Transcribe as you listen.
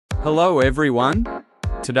Hello everyone!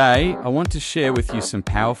 Today, I want to share with you some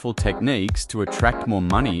powerful techniques to attract more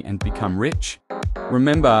money and become rich.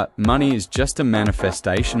 Remember, money is just a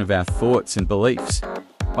manifestation of our thoughts and beliefs.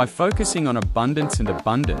 By focusing on abundance,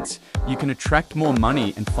 you can attract more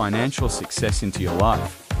money and financial success into your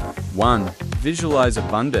life. 1. Visualize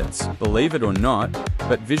abundance. Believe it or not,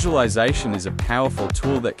 but visualization is a powerful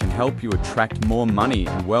tool that can help you attract more money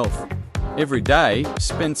and wealth. Every day,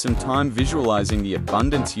 spend some time visualizing the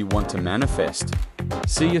abundance you want to manifest.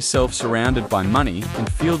 See yourself surrounded by money and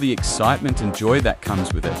feel the excitement and joy that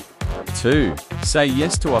comes with it. 2. Say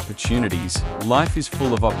yes to opportunities. Life is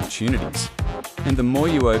full of opportunities. And the more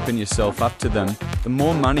you open yourself up to them, the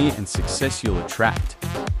more money and success you'll attract.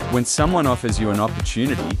 When someone offers you an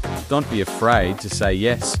opportunity, don't be afraid to say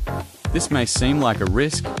yes. This may seem like a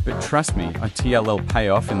risk, but trust me, it'll pay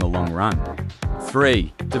off in the long run.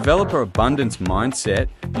 3. Develop an abundance mindset.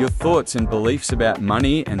 Your thoughts and beliefs about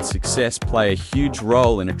money and success play a huge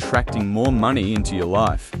role in attracting more money into your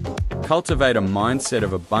life. Cultivate a mindset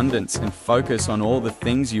of abundance and focus on all the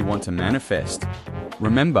things you want to manifest.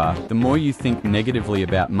 Remember, the more you think negatively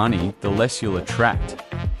about money, the less you'll attract.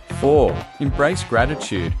 4. Embrace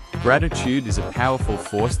gratitude. Gratitude is a powerful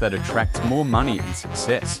force that attracts more money and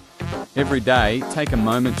success. Every day, take a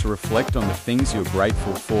moment to reflect on the things you're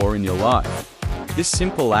grateful for in your life. This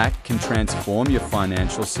simple act can transform your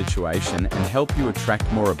financial situation and help you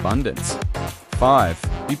attract more abundance. 5.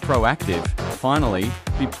 Be proactive. Finally,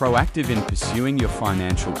 be proactive in pursuing your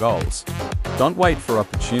financial goals. Don't wait for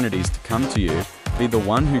opportunities to come to you. Be the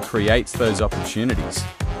one who creates those opportunities.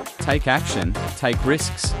 Take action, take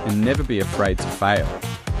risks, and never be afraid to fail.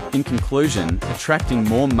 In conclusion, attracting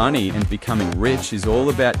more money and becoming rich is all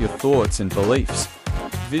about your thoughts and beliefs.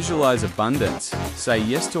 Visualize abundance, say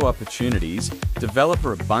yes to opportunities, develop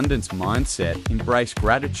an abundance mindset, embrace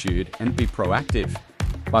gratitude, and be proactive.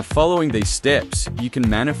 By following these steps, you can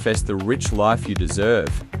manifest the rich life you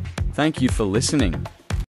deserve. Thank you for listening.